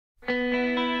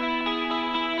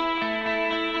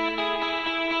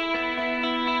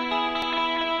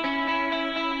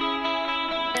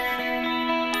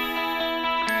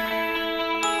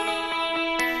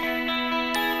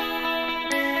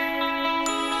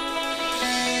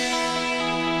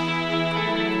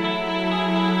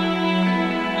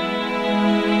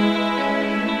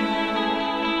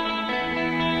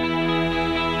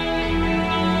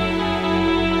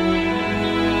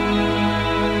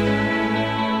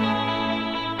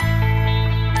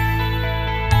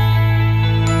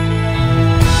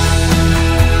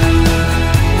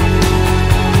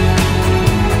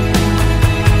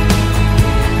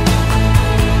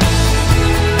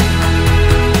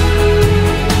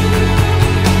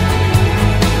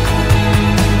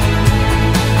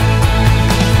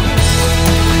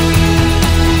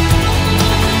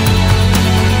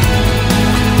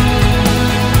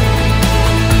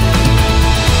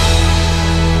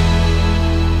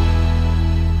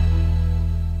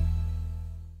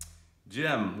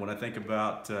Jim, when I think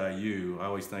about you, I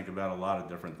always think about a lot of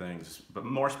different things, but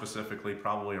more specifically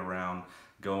probably around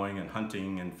going and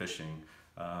hunting and fishing.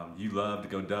 You love to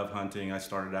go dove hunting. I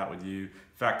started out with you. In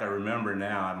fact, I remember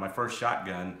now, my first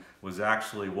shotgun was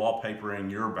actually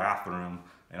wallpapering your bathroom,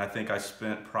 and I think I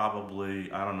spent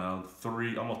probably, I don't know,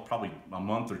 almost probably a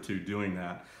month or two doing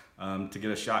that to get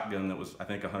a shotgun that was, I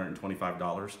think,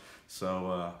 $125.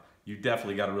 So you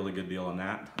definitely got a really good deal on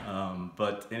that.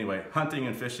 But anyway, hunting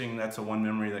and fishing, that's a one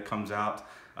memory that comes out.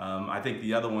 I think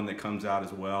the other one that comes out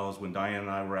as well is when Diane and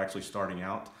I were actually starting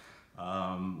out.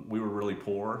 We were really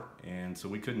poor, and so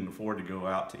we couldn't afford to go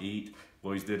out to eat. We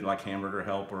always did like hamburger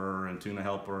helper and tuna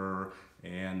helper,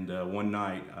 and one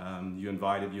night you and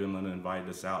Linda invited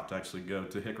us out to actually go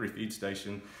to Hickory Feed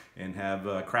Station and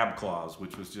have crab claws,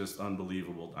 which was just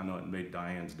unbelievable. I know it made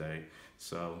Diane's day.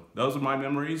 So those are my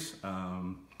memories.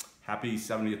 Happy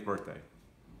 70th birthday.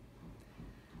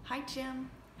 Hi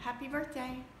Jim, happy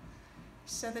birthday.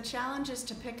 So the challenge is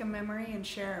to pick a memory and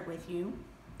share it with you.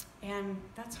 And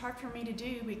that's hard for me to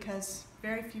do because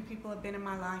very few people have been in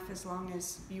my life as long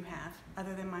as you have,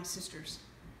 other than my sisters.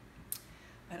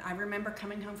 But I remember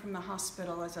coming home from the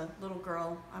hospital as a little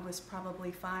girl. I was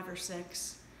probably 5 or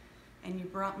 6, and you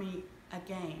brought me a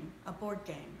game, a board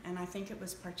game, and I think it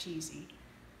was Parcheesi.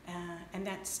 And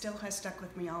that still has stuck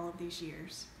with me all of these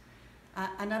years.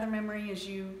 Another memory is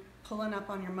you pulling up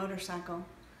on your motorcycle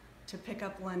to pick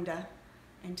up Linda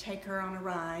and take her on a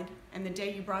ride, and the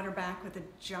day you brought her back with a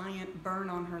giant burn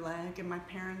on her leg, and my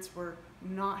parents were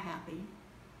not happy.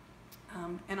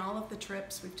 And all of the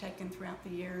trips we've taken throughout the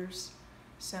years.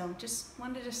 So just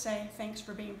wanted to say thanks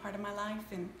for being part of my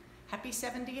life, and happy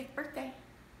 70th birthday.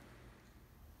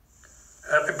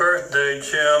 Happy birthday,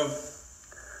 Jim.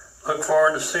 Look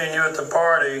forward to seeing you at the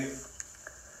party.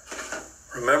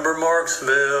 Remember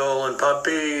Marksville and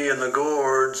Puppy and the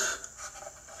Gourds.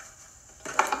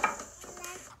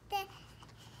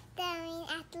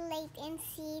 And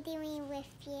doing with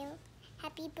you.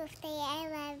 Happy birthday, I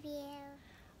love you.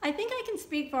 I think I can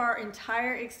speak for our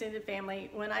entire extended family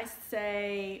when I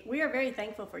say we are very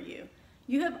thankful for you.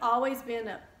 You have always been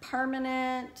a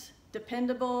permanent,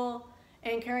 dependable,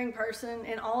 and caring person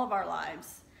in all of our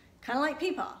lives, kind of like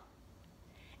Peepaw.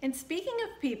 And speaking of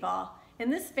Peepaw,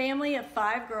 in this family of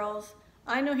 5 girls,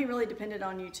 I know he really depended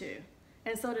on you too,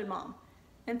 and so did Mom.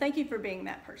 And thank you for being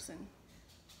that person.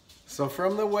 So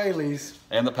from the Whaleys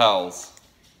and the Powells,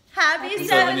 happy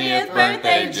 70th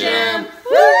birthday, Jim! Woo!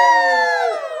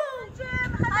 Hi,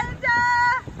 Jim! Hi, Linda!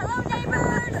 Hello,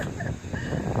 neighbors!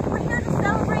 We're here to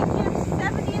celebrate Jim's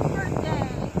 70th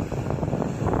birthday.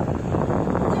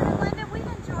 Jim and Linda,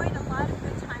 we've enjoyed a lot of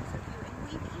good times with you, and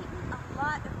we've eaten a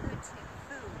lot of good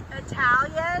food.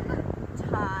 Italian,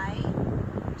 Thai,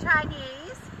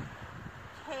 Chinese,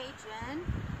 Cajun,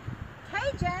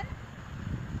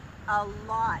 a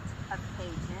lot of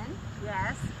Cajun,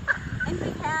 yes. And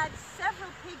we had several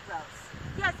pig roasts.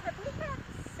 Yes, have we had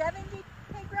 70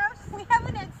 pig roasts? We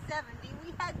haven't had 70.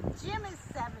 We had Jim is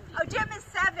 70. Oh, Jim is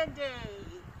 70.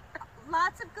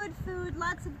 Lots of good food,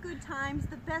 lots of good times,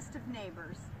 the best of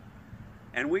neighbors.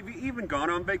 And we've even gone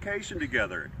on vacation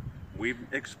together. We've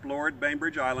explored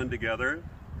Bainbridge Island together.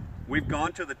 We've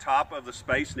gone to the top of the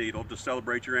Space Needle to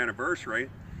celebrate your anniversary.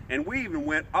 And we even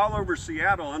went all over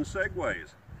Seattle on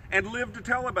Segways and lived to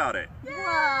tell about it.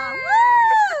 Yeah!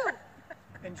 Woo!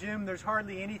 And Jim, there's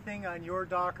hardly anything on your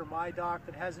dock or my dock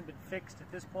that hasn't been fixed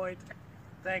at this point.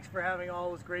 Thanks for having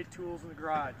all those great tools in the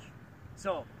garage.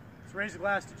 So, let's raise a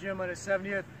glass to Jim on his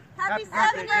 70th. Happy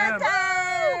birthday, 70th Jim!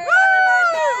 Woo!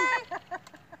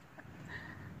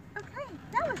 Okay,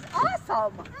 that was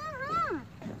awesome.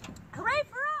 Hooray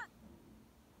for us!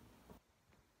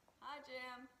 Hi,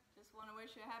 Jim. Just want to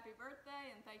wish you a happy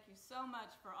birthday and thank you so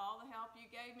much for all the help you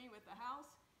gave me with the house.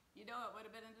 You know it would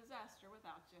have been a disaster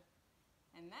without you.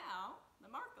 And now, the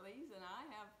Markleys and I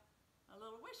have a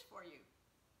little wish for you.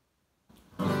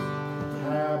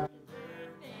 Happy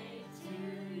birthday to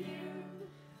you.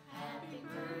 Happy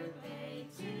birthday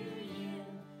to you.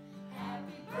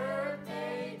 Happy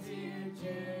birthday to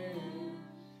Jim.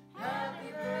 Happy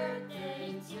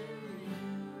birthday to you.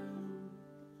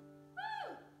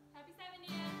 Woo! Happy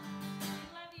 70th. We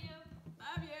love you.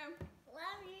 Love you.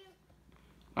 Love you.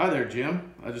 Hi there,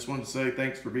 Jim. I just wanted to say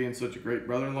thanks for being such a great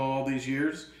brother-in-law all these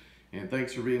years, and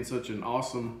thanks for being such an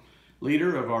awesome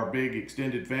leader of our big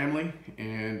extended family,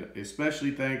 and especially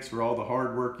thanks for all the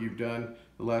hard work you've done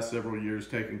the last several years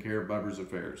taking care of Bubba's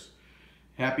affairs.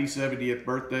 Happy 70th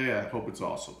birthday. I hope it's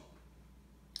awesome.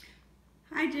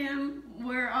 Hi, Jim.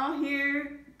 We're all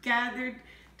here gathered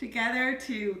together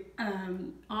to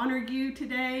honor you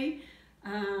today.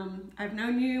 I've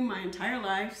known you my entire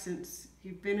life since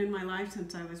You've been in my life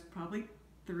since I was probably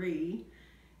 3.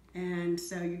 And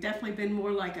so you've definitely been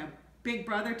more like a big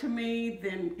brother to me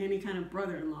than any kind of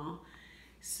brother-in-law.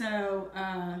 So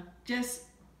just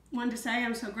wanted to say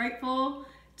I'm so grateful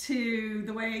to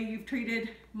the way you've treated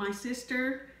my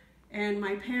sister and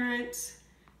my parents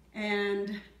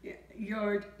and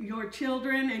your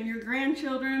children and your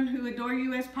grandchildren who adore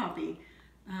you as Poppy.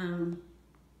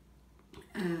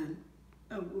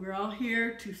 We're all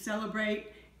here to celebrate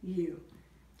you.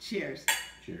 Cheers.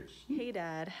 Cheers. Hey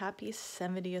Dad, happy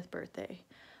 70th birthday.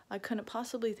 I couldn't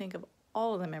possibly think of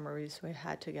all of the memories we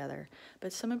had together,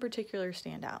 but some in particular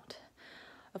stand out.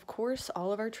 Of course,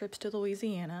 all of our trips to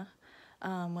Louisiana,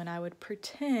 when I would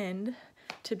pretend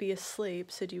to be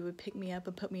asleep so you would pick me up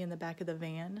and put me in the back of the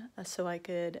van so I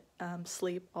could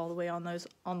sleep all the way on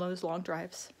those long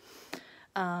drives.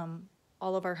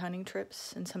 All of our hunting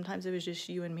trips, and sometimes it was just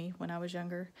you and me when I was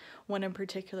younger. One in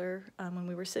particular, when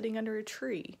we were sitting under a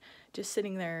tree, just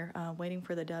sitting there waiting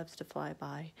for the doves to fly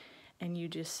by, and you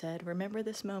just said, "Remember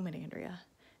this moment, Andrea,"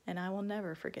 and I will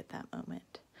never forget that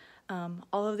moment.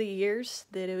 All of the years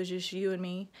that it was just you and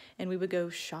me, and we would go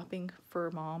shopping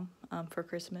for Mom for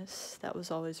Christmas, that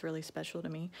was always really special to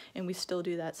me, and we still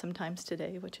do that sometimes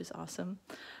today, which is awesome.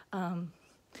 I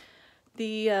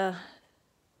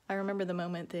remember the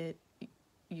moment that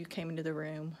you came into the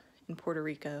room in Puerto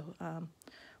Rico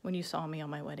when you saw me on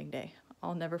my wedding day.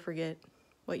 I'll never forget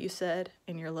what you said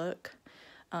and your look.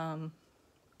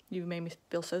 You made me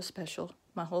feel so special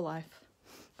my whole life.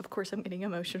 Of course, I'm getting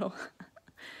emotional.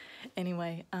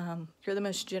 Anyway, you're the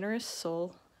most generous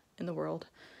soul in the world,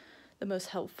 the most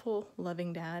helpful,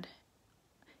 loving dad,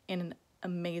 and an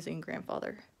amazing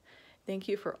grandfather. Thank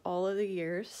you for all of the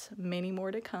years, many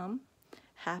more to come.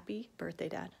 Happy birthday,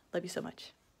 Dad. Love you so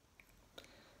much.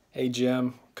 Hey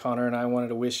Jim, Connor and I wanted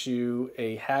to wish you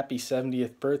a happy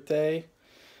 70th birthday.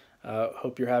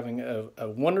 Hope you're having a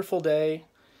wonderful day.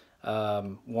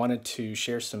 Wanted to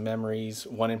share some memories.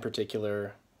 One in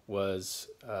particular was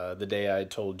the day I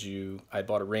told you I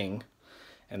bought a ring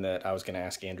and that I was going to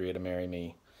ask Andrea to marry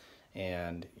me.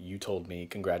 And you told me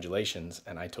congratulations,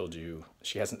 and I told you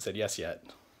she hasn't said yes yet,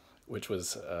 which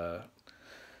was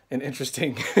an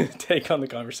interesting take on the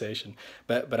conversation.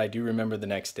 But I do remember the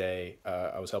next day,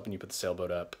 I was helping you put the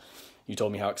sailboat up. You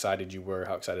told me how excited you were,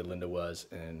 how excited Linda was,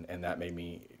 and that made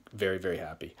me very, very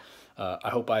happy. I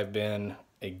hope I've been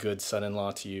a good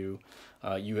son-in-law to you.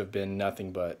 You have been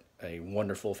nothing but a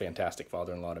wonderful, fantastic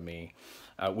father-in-law to me.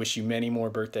 I wish you many more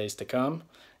birthdays to come,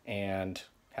 and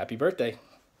happy birthday.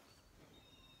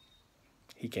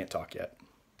 He can't talk yet.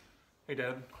 Hey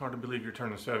Dad, hard to believe you're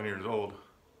turning 7 years old.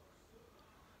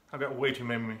 I've got way too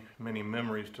many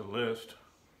memories to list.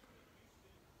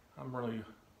 I'm really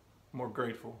more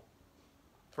grateful.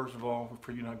 First of all,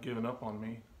 for you not giving up on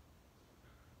me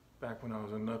back when I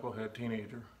was a knucklehead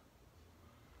teenager.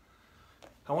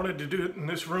 I wanted to do it in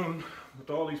this room with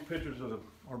all these pictures of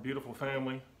our beautiful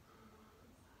family.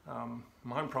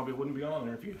 Mine probably wouldn't be on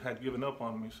there if you had given up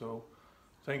on me, so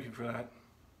thank you for that.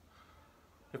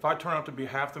 If I turn out to be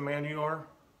half the man you are,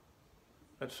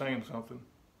 that's saying something.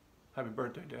 Happy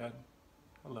birthday, Dad.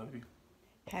 I love you.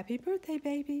 Happy birthday,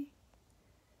 baby.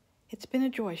 It's been a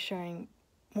joy sharing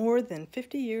more than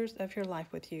 50 years of your life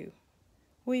with you.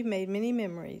 We've made many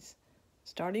memories,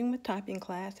 starting with typing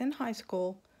class in high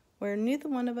school, where neither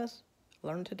one of us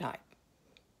learned to type.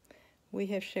 We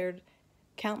have shared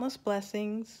countless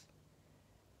blessings,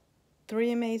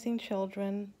 3 amazing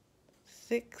children,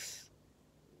 6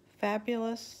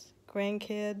 fabulous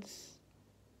grandkids,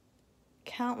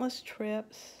 countless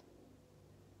trips,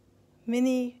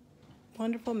 many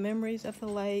wonderful memories of the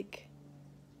lake,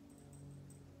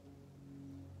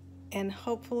 and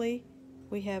hopefully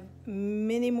we have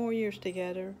many more years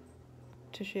together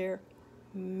to share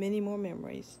many more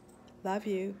memories. Love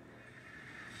you.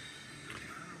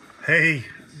 Hey,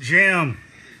 Jim,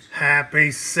 happy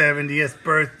 70th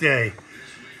birthday.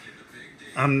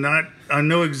 I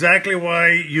know exactly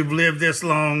why you've lived this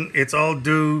long. It's all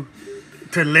due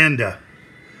to Linda,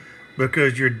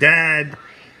 because your dad,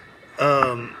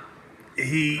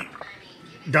 he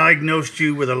diagnosed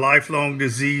you with a lifelong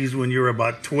disease when you were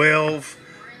about 12,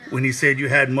 when he said you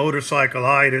had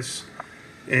motorcyclitis,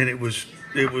 and it was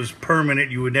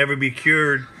permanent. You would never be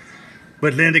cured,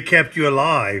 but Linda kept you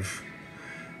alive,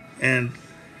 and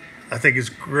I think it's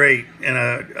great. And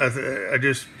I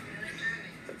just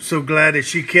so glad that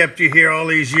she kept you here all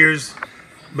these years,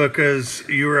 because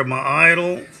you were my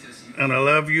idol, and I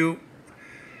love you,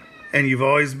 and you've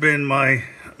always been my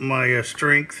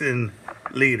strength and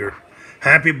leader.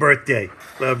 Happy birthday.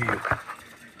 Love you.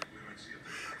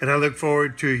 And I look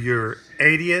forward to your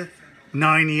 80th,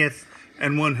 90th,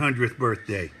 and 100th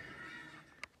birthday.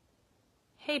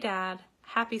 Hey Dad,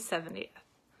 happy 70th.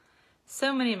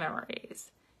 So many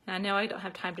memories, and I know I don't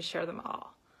have time to share them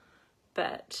all,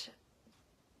 but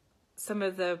some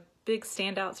of the big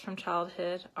standouts from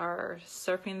childhood are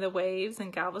surfing the waves in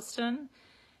Galveston,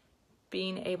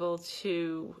 being able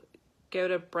to go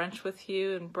to brunch with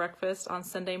you and breakfast on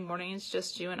Sunday mornings,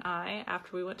 just you and I,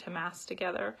 after we went to Mass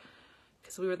together,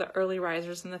 because we were the early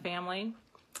risers in the family.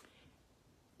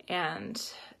 And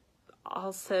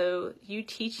also you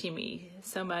teaching me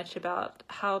so much about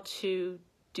how to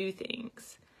do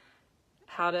things,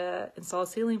 how to install a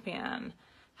ceiling fan,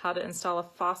 how to install a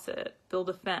faucet, build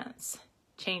a fence,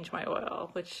 change my oil,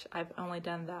 which I've only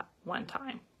done that one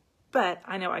time, but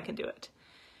I know I can do it.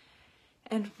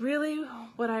 And really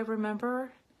what I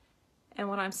remember and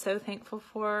what I'm so thankful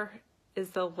for is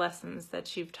the lessons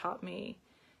that you've taught me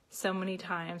so many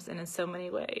times and in so many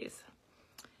ways.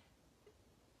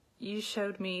 You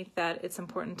showed me that it's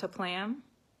important to plan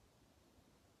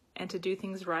and to do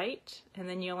things right, and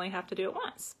then you only have to do it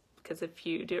once, because if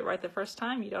you do it right the first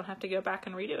time, you don't have to go back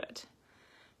and redo it.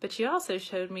 But you also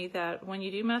showed me that when you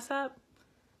do mess up,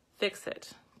 fix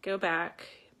it, go back,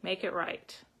 make it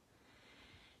right.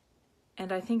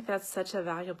 And I think that's such a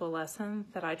valuable lesson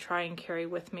that I try and carry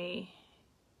with me.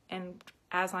 And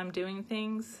as I'm doing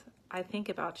things, I think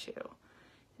about you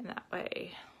in that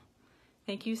way.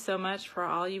 Thank you so much for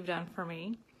all you've done for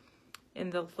me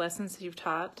in the lessons you've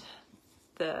taught,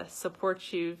 the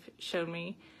support you've shown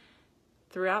me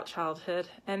throughout childhood,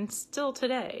 and still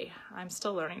today. I'm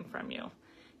still learning from you.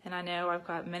 And I know I've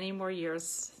got many more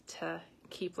years to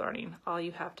keep learning all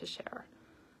you have to share.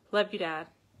 Love you, Dad.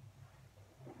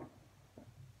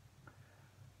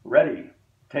 Ready.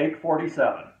 Take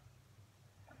 47.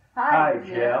 Hi,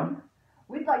 Jim.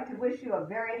 We'd like to wish you a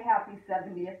very happy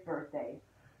 70th birthday.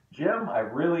 Jim,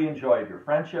 I've really enjoyed your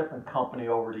friendship and company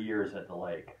over the years at the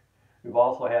lake. We've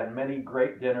also had many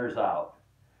great dinners out.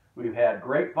 We've had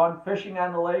great fun fishing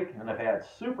on the lake and have had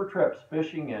super trips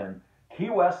fishing in Key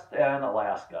West and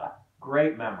Alaska.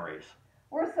 Great memories.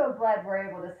 We're so glad we're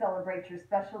able to celebrate your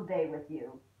special day with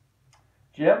you.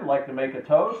 Jim, like to make a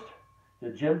toast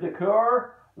to Jim DeCoeur.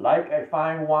 Like a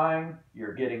fine wine,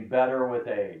 you're getting better with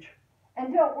age.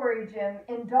 And don't worry, Jim.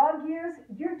 In dog years,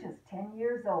 you're just 10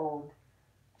 years old.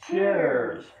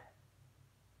 Cheers.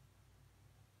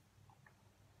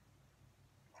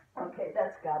 Okay,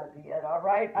 that's got to be it, all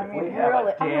right? I If mean, we have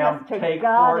really, a damn honest to take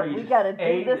God, if we got to do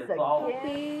 48, this it's all-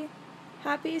 again.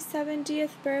 Happy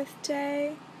 70th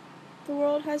birthday. The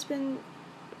world has been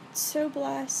so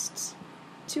blessed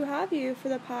to have you for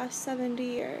the past 70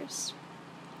 years.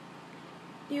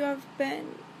 You have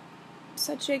been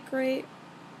such a great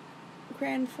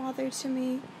grandfather to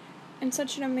me and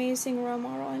such an amazing role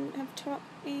model, and have taught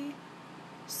me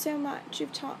so much.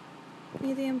 You've taught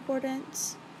me the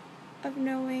importance of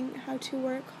knowing how to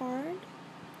work hard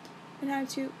and how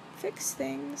to fix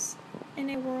things in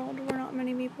a world where not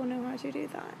many people know how to do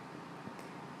that.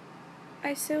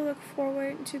 I so look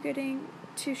forward to getting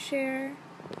to share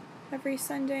every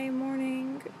Sunday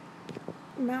morning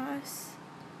Mass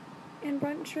and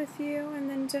brunch with you, and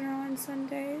then dinner on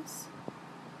Sundays.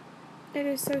 It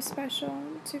is so special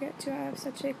to get to have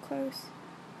such a close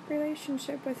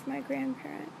relationship with my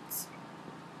grandparents,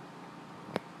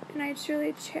 and I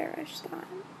truly cherish that.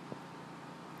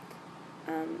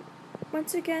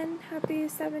 Once again, happy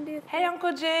 70th. Hey,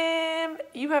 Uncle Jim.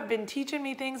 You have been teaching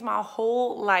me things my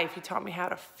whole life. You taught me how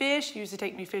to fish. You used to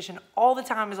take me fishing all the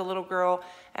time as a little girl,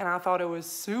 and I thought it was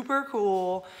super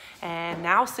cool. And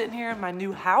now sitting here in my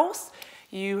new house,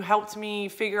 you helped me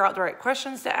figure out the right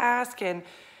questions to ask, and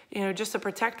just to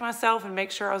protect myself and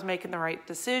make sure I was making the right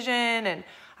decision. And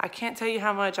I can't tell you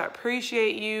how much I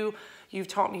appreciate you. You've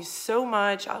taught me so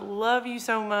much. I love you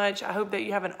so much. I hope that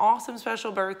you have an awesome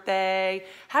special birthday.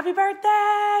 Happy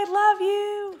birthday! Love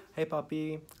you! Hey,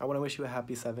 Poppy. I want to wish you a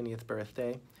happy 70th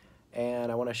birthday.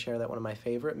 And I want to share that one of my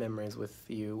favorite memories with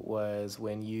you was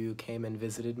when you came and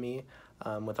visited me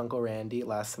with Uncle Randy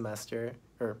last semester,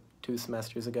 or 2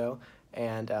 semesters ago.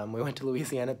 And we went to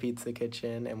Louisiana Pizza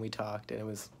Kitchen and we talked, and it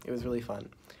was really fun.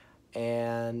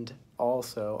 And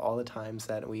also all the times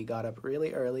that we got up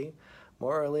really early,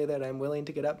 more early than I'm willing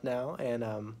to get up now,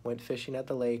 and went fishing at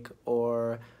the lake,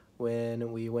 or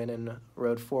when we went and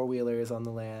rode 4-wheelers on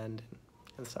the land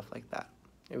and stuff like that.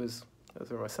 Those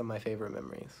were some of my favorite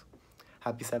memories.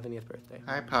 Happy 70th birthday.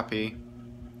 Hi, Poppy.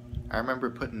 I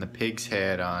remember putting the pig's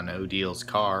head on Odil's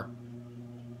car,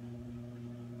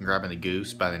 grabbing the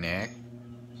goose by the neck,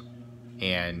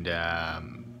 and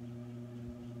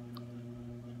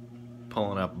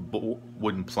pulling up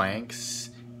wooden planks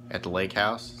at the lake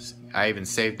house. I even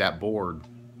saved that board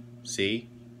See?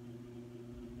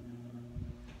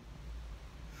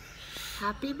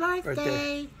 Happy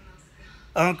birthday.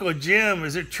 Uncle Jim,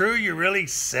 is it true you're really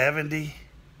 70?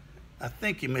 I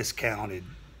think you miscounted.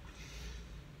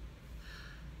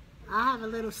 I have a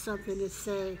little something to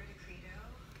say.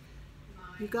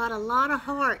 You got a lot of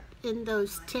heart in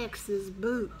those Texas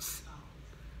boots,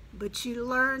 but you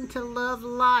learned to love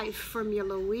life from your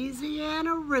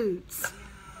Louisiana roots.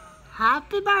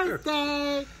 Happy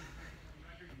birthday.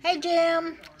 Hey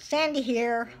Jim, Sandy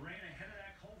here.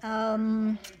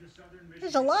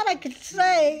 There's a lot I could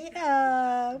say.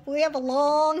 We have a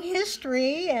long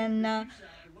history, and I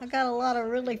got a lot of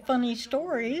really funny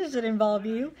stories that involve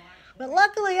you. But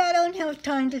luckily, I don't have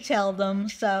time to tell them,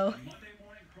 so...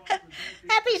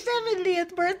 Happy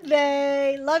 70th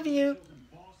birthday! Love you.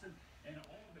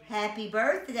 Happy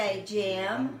birthday,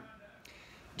 Jim.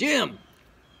 Jim,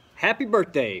 happy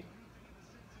birthday.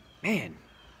 Man,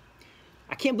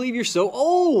 I can't believe you're so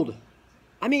old.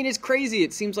 I mean, it's crazy.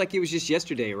 It seems like it was just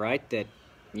yesterday, right? That,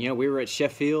 you know, we were at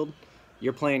Sheffield.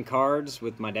 You're playing cards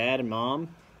with my dad and mom.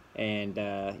 And,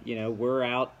 you know, we're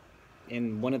out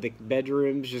in one of the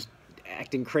bedrooms just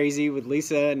acting crazy with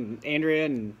Lisa and Andrea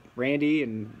and Randy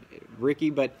and Ricky.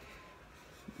 But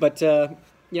you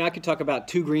know, I could talk about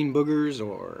 2 green boogers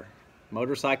or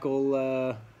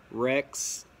motorcycle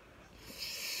wrecks.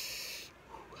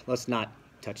 Let's not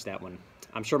touch that one.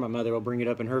 I'm sure my mother will bring it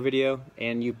up in her video,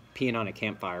 and you peeing on a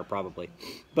campfire probably.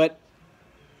 But,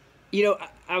 you know,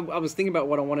 I was thinking about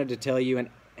what I wanted to tell you, and,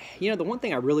 you know, the one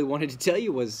thing I really wanted to tell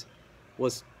you was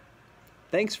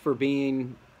thanks for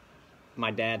being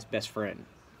my dad's best friend.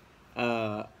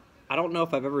 I don't know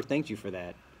if I've ever thanked you for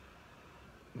that,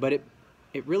 but it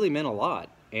really meant a lot,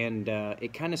 and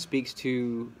it kind of speaks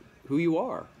to who you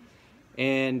are.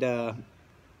 And,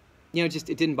 you know, just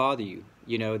it didn't bother you,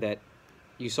 you know, that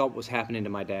you saw what was happening to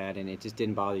my dad, and it just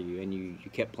didn't bother you, and you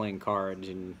kept playing cards,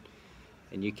 and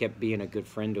you kept being a good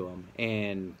friend to him,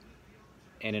 and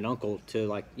an uncle to,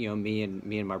 like, you know, me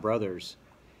and my brothers.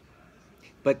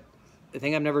 But the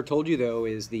thing I've never told you, though,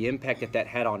 is the impact that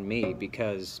had on me,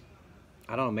 because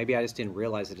I don't know, maybe I just didn't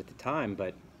realize it at the time,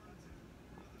 but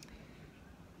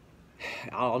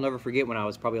I'll never forget when I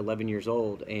was probably 11 years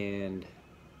old, and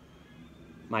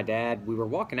my dad, we were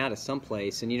walking out of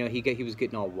someplace, and, you know, he was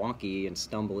getting all wonky and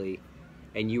stumbly,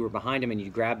 and you were behind him, and you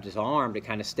grabbed his arm to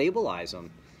kind of stabilize him.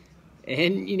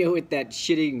 And, you know, with that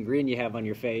shitting grin you have on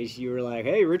your face, you were like,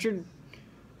 hey, Richard,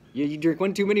 you drink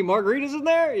one too many margaritas in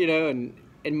there? You know,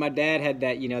 and my dad had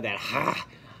that, you know, that ha,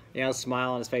 you know,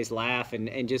 smile on his face, laugh,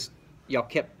 and just, y'all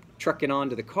kept trucking on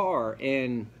to the car.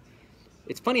 And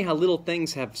it's funny how little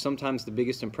things have sometimes the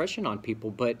biggest impression on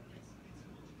people, but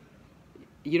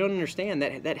you don't understand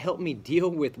that helped me deal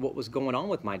with what was going on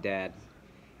with my dad.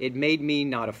 It made me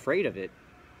not afraid of it.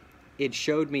 It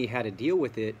showed me how to deal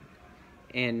with it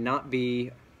and not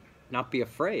be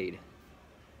afraid.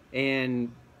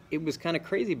 And it was kind of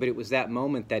crazy, but it was that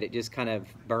moment that it just kind of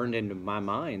burned into my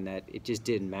mind that it just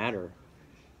didn't matter,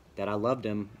 that I loved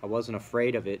him. I wasn't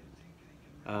afraid of it.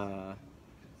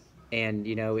 And,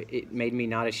 you know, it made me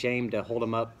not ashamed to hold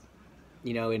him up,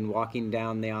 you know, in walking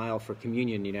down the aisle for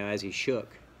communion, you know, as he shook,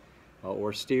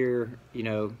 or steer, you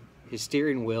know, his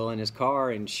steering wheel in his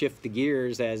car and shift the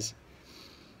gears as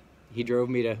he drove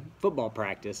me to football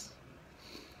practice.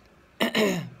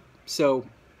 So,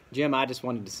 Jim, I just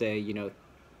wanted to say, you know,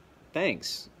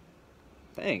 thanks.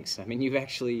 I mean, you've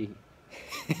actually,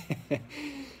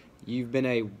 you've been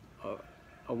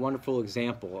a wonderful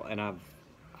example, and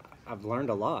I've learned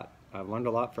a lot. I've learned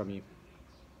a lot from you.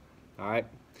 All right.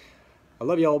 I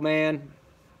love you, old man.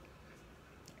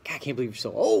 God, I can't believe you're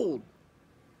so old.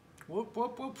 Whoop,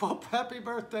 whoop, whoop, whoop. Happy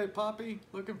birthday, Poppy.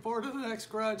 Looking forward to the next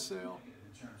garage sale.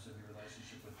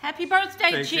 Happy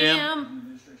birthday, Hey,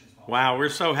 Jim. Wow, we're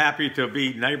so happy to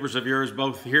be neighbors of yours,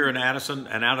 both here in Addison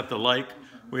and out at the lake.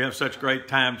 We have such great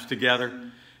times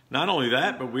together. Not only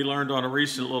that, but we learned on a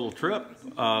recent little trip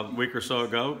a week or so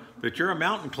ago that you're a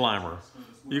mountain climber.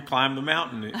 You climbed the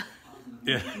mountain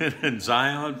in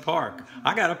Zion Park.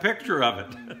 I got a picture of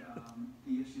it.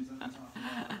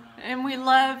 And we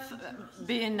love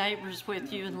being neighbors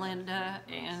with you and Linda,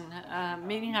 and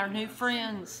meeting our new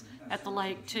friends at the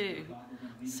lake too.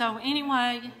 So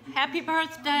anyway, happy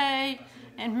birthday,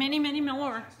 and many, many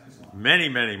more. Many,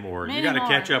 many more. Many you got to more.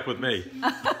 catch up with me.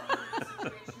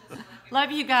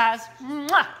 Love you guys.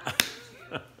 Mwah.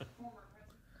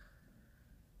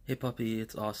 Hey puppy,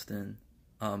 it's Austin.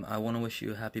 I want to wish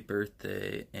you a happy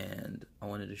birthday, and I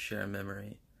wanted to share a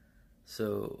memory.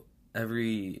 So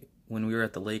when we were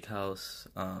at the lake house,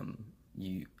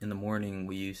 in the morning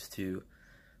we used to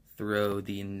throw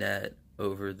the net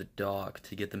over the dock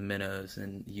to get the minnows,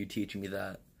 and you teaching me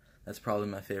that. That's probably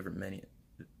my favorite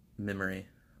memory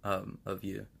of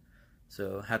you.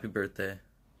 So happy birthday.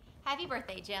 Happy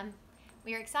birthday, Jim.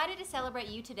 We are excited to celebrate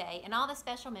you today and all the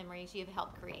special memories you have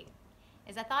helped create.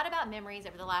 As I thought about memories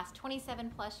over the last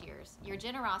 27 plus years, your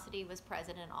generosity was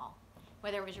present in all,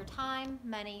 whether it was your time,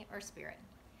 money, or spirit.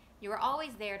 You were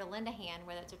always there to lend a hand,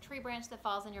 whether it's a tree branch that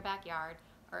falls in your backyard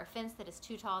or a fence that is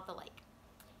too tall at the lake.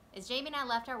 As Jamie and I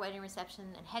left our wedding reception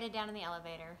and headed down in the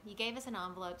elevator, you gave us an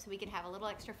envelope so we could have a little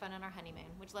extra fun on our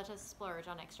honeymoon, which let us splurge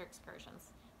on extra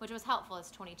excursions, which was helpful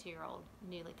as 22-year-old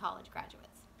newly college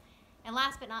graduates. And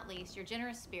last but not least, your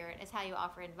generous spirit is how you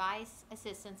offer advice,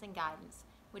 assistance, and guidance,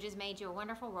 which has made you a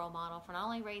wonderful role model for not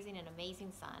only raising an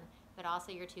amazing son, but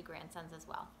also your 2 grandsons as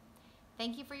well.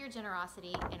 Thank you for your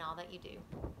generosity and all that you do.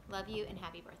 Love you and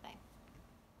happy birthday.